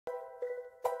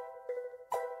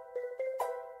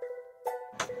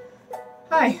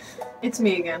Hi, it's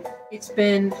me again. It's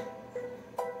been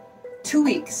 2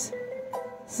 weeks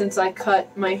since I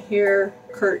cut my hair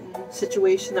curtain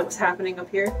situation that was happening up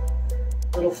here.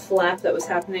 Little flap that was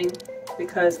happening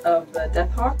because of the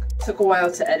death hawk. Took a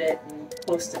while to edit and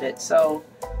posted it, so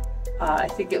I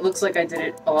think it looks like I did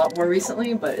it a lot more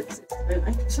recently, but it's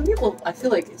been, some people, I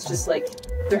feel like it's just like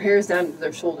their hair is down to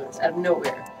their shoulders out of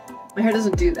nowhere. My hair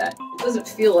doesn't do that. It doesn't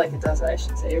feel like it does, I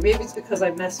should say. Or maybe it's because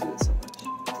I mess with it so much.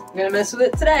 I'm gonna mess with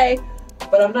it today,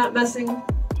 but I'm not messing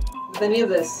with any of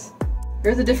this.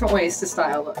 Here's the different ways to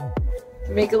style it.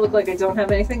 To make it look like I don't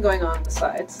have anything going on the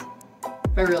sides,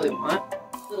 if I really want.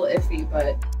 A little iffy,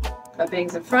 but got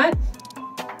bangs in front.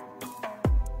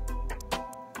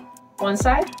 One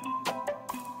side.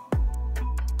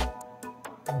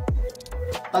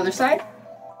 Other side.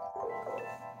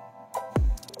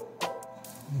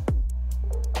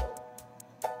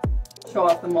 Show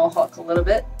off the mohawk a little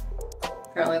bit.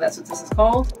 Apparently that's what this is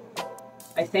called,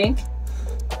 I think.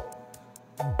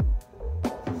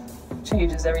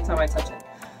 Changes every time I touch it.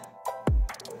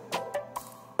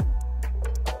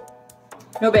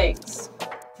 No bangs.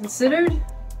 Considered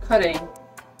cutting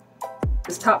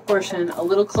this top portion a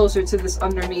little closer to this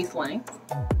underneath length.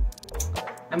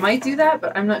 I might do that,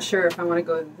 but I'm not sure if I want to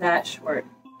go that short.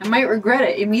 I might regret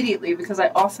it immediately because I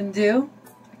often do.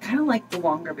 I kind of like the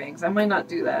longer bangs. I might not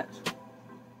do that.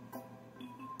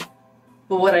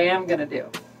 But what I am gonna do,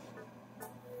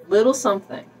 little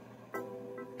something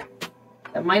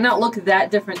that might not look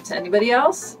that different to anybody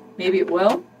else. Maybe it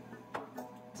will.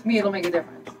 To me, it'll make a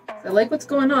difference. I like what's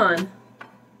going on,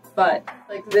 but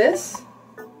like this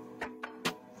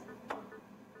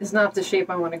is not the shape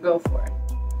I want to go for.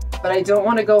 But I don't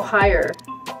want to go higher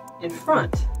in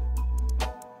front.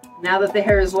 Now that the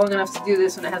hair is long enough to do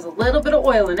this, and it has a little bit of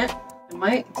oil in it, I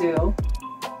might do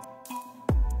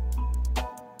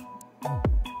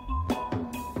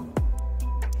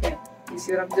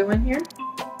see what I'm doing here?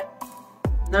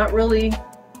 Not really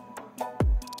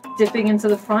dipping into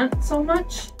the front so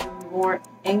much. I'm more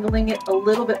angling it a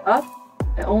little bit up.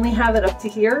 I only have it up to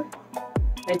here.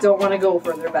 I don't want to go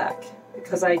further back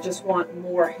because I just want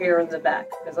more hair in the back,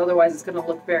 because otherwise it's going to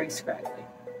look very scraggly.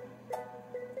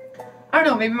 I don't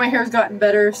know, maybe my hair's gotten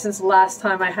better since the last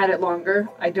time I had it longer.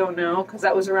 I don't know, because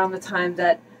that was around the time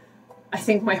that I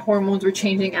think my hormones were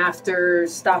changing after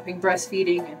stopping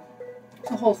breastfeeding, and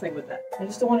the whole thing with that. I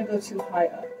just don't want to go too high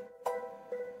up.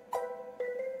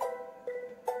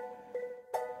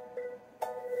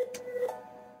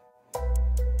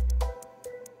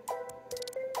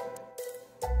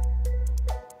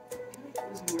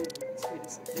 Wait a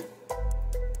second.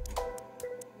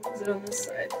 Is it on this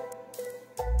side?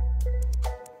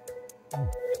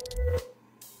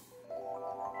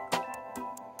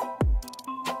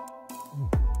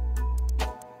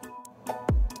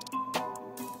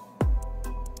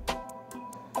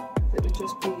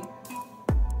 Just be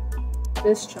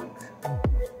this chunk,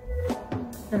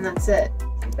 and that's it.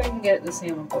 See if I can get it the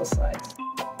same on both sides.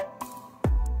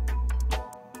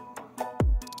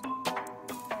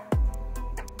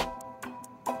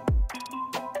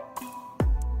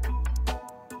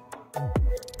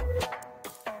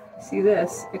 See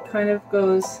this? It kind of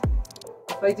goes,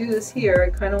 if I do this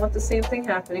here, I kind of want the same thing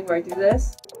happening where I do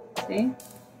this. See?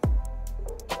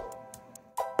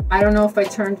 I don't know if I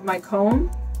turned my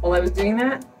comb while I was doing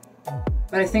that,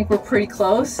 but I think we're pretty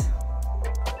close.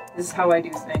 This is how I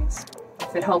do things,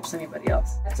 if it helps anybody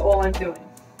else. That's all I'm doing.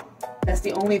 That's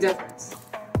the only difference.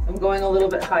 I'm going a little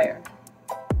bit higher.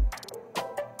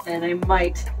 And I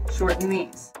might shorten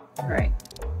these. All right.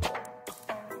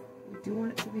 I do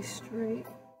want it to be straight.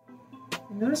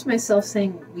 I notice myself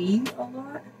saying we a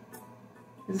lot,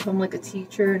 as if I'm like a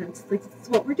teacher, and it's like, this is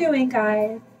what we're doing,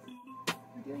 guys.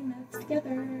 We're doing this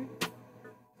together.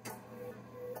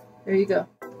 There you go.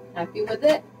 Happy with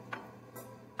it?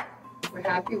 We're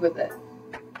happy with it.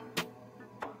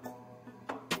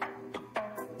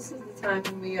 This is the time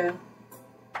when we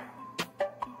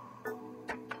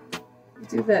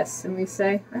do this and we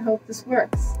say, I hope this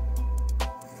works.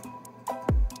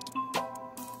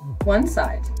 One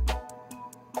side.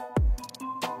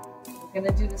 We're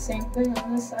gonna do the same thing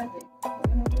on this side.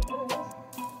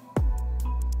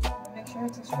 Make sure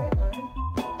it's a straight line.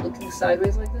 Looking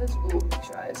sideways like this, ooh, makes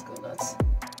your eyes go nuts.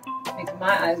 Makes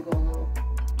my eyes go a little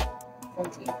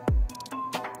funky.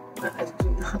 My eyes do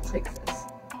not like this.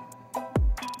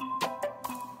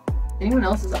 Anyone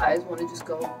else's eyes want to just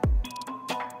go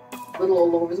a little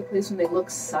all over the place when they look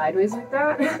sideways like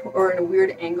that? Or in a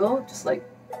weird angle, just like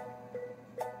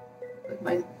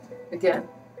my, again,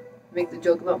 make the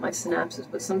joke about my synapses,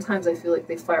 but sometimes I feel like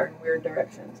they fire in weird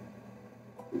directions.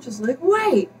 I'm just like,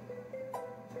 wait!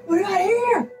 What about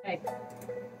here? Okay.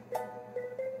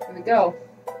 Here we go.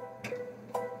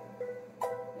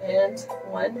 And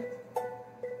 1,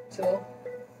 2,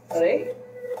 3.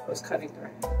 I was cutting through.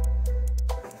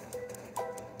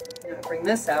 Now bring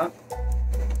this out.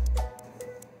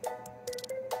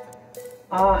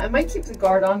 I might keep the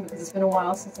guard on because it's been a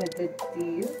while since I did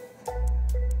these.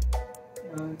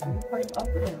 Can you point up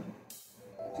or down?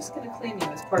 I'm just gonna clean you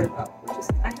as part of that.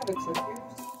 I have a clip here.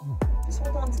 Just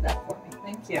hold on to that for me.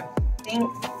 Thank you.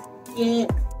 Thanks.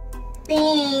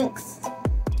 Thanks.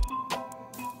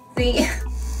 See?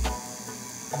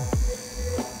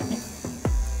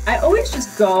 I always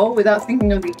just go without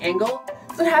thinking of the angle.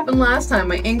 That's what happened last time.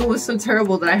 My angle was so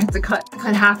terrible that I had to cut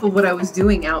half of what I was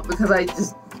doing out because I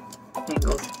just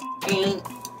angles. See?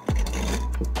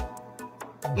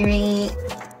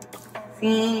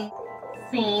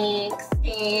 Thanks.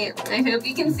 I hope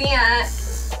you can see it.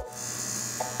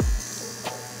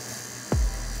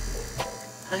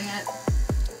 Okay.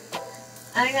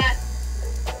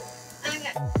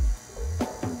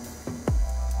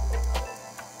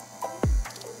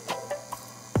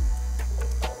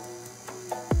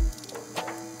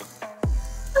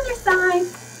 Other side.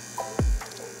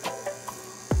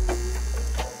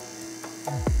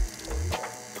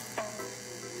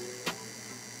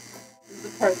 This is the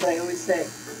part that I always say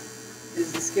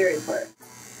is the scary part.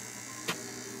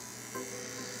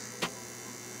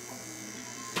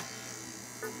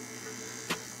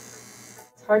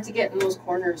 It's hard to get in those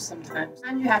corners sometimes.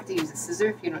 And you have to use a scissor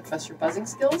if you don't trust your buzzing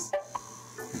skills.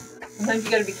 Sometimes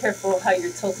you gotta be careful how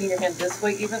you're tilting your hand this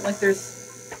way even. Like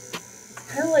it's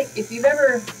kind of like if you're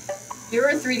ever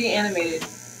 3D animated,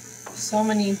 there's so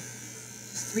many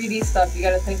just 3D stuff you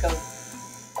gotta think of.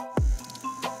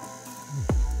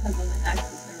 Depends on the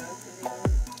axis they're rotating.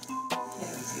 Can't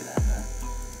even see that,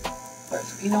 huh? Of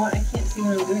course, you know what? I can't see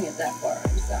when I'm doing it that far.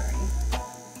 I'm sorry.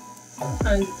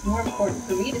 Sometimes it's more important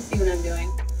for me to see what I'm doing,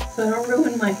 so I don't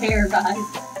ruin my hair, guys.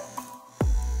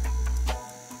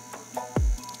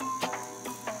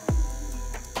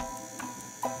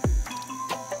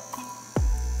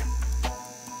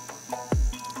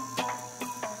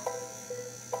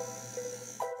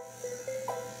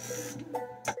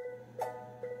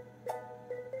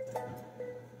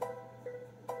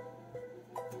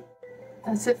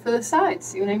 That's it for the sides,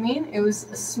 see what I mean? It was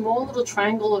a small little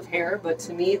triangle of hair, but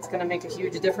to me it's gonna make a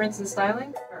huge difference in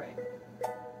styling. Alright.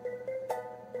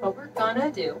 What we're gonna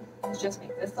do is just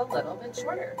make this a little bit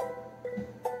shorter.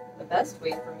 The best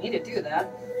way for me to do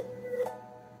that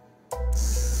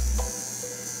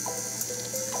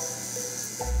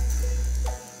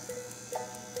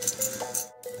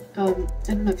I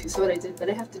don't know if you saw what I did, but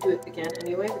I have to do it again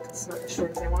anyway because it's not as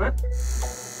short as I want.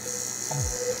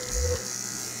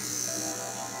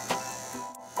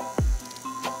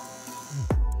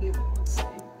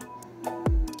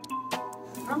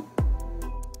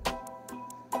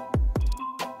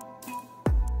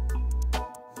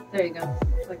 There you go,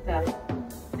 like that.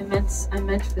 I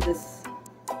meant for this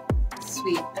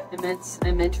sweep.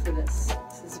 I meant for this.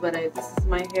 This is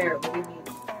my hair. What do you mean?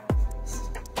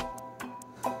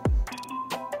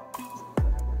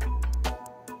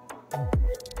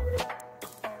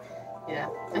 Yeah,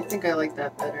 I think I like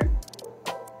that better.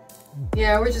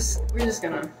 Yeah, we're just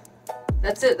gonna.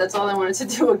 That's it. That's all I wanted to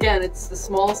do. Again, it's the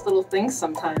smallest little things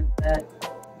sometimes that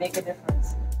make a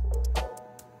difference.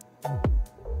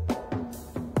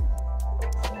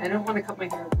 I don't want to cut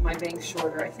my bangs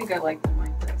shorter. I think I like them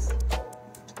like this.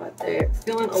 But they're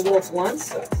feeling a little blunt,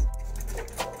 so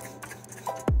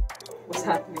what's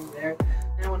happening there?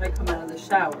 Now when I come out of the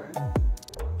shower,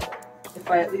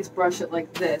 if I at least brush it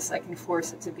like this, I can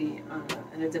force it to be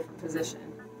in a different position.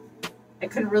 I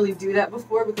couldn't really do that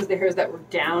before because the hairs that were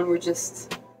down were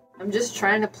I'm just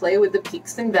trying to play with the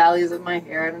peaks and valleys of my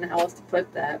hair. I don't know how else to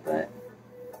put that, but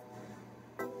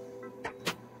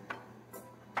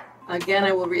again,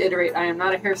 I will reiterate, I am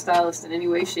not a hairstylist in any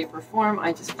way, shape, or form.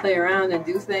 I just play around and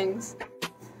do things.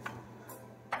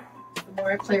 The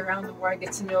more I play around, the more I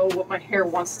get to know what my hair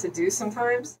wants to do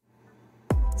sometimes.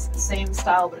 It's the same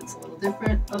style, but it's a little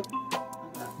different. Oh,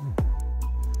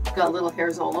 got little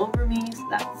hairs all over me, so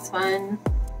that's fun.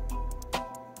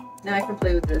 Now I can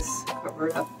play with this, cover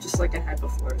it up just like I had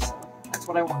before, so that's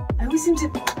what I want. I always seem to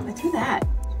do that.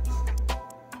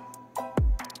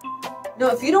 No,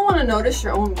 if you don't want to notice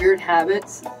your own weird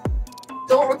habits,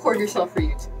 don't record yourself for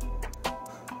YouTube.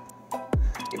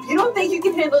 If you don't think you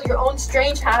can handle your own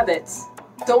strange habits,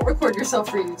 don't record yourself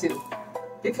for YouTube.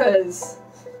 Because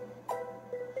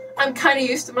I'm kind of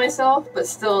used to myself, but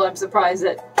still I'm surprised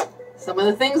at some of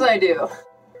the things I do.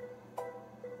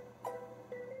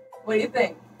 What do you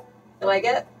think? You like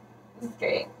it? This is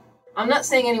great. I'm not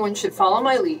saying anyone should follow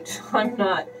my lead. I'm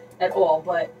not at all,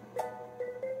 but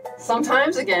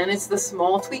sometimes, again, it's the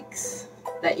small tweaks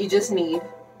that you just need.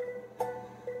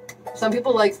 Some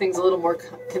people like things a little more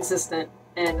consistent,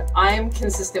 and I'm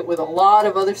consistent with a lot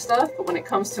of other stuff, but when it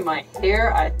comes to my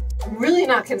hair, I'm really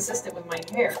not consistent with my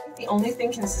hair. The only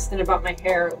thing consistent about my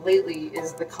hair lately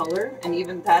is the color, and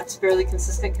even that's fairly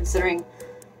consistent considering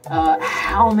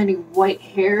how many white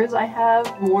hairs I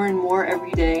have, more and more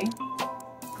every day.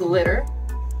 Glitter.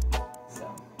 So,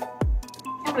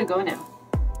 I'm gonna go now.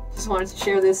 Just wanted to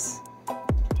share this,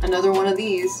 another one of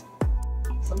these.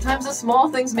 Sometimes the small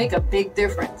things make a big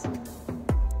difference.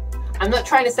 I'm not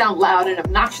trying to sound loud and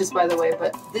obnoxious, by the way,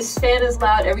 but this fan is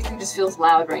loud. Everything just feels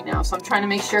loud right now. So I'm trying to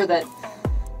make sure that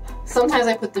sometimes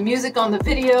I put the music on the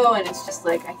video and it's just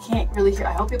like, I can't really hear.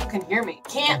 I hope people can hear me.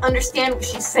 Can't understand what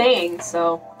she's saying,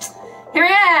 so here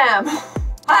I am.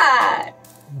 Hi.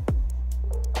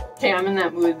 Okay, I'm in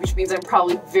that mood, which means I'm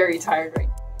probably very tired right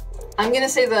now. I'm gonna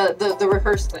say the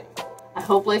rehearse thing. I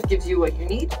hope life gives you what you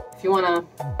need. If you wanna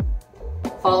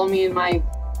follow me in my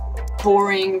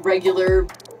boring, regular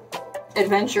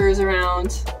adventures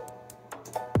around,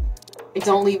 I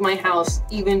don't leave my house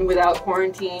even without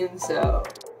quarantine, so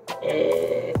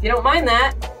if you don't mind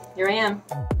that, here I am.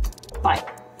 Bye.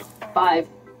 5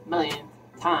 million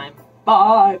time.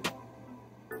 Bye.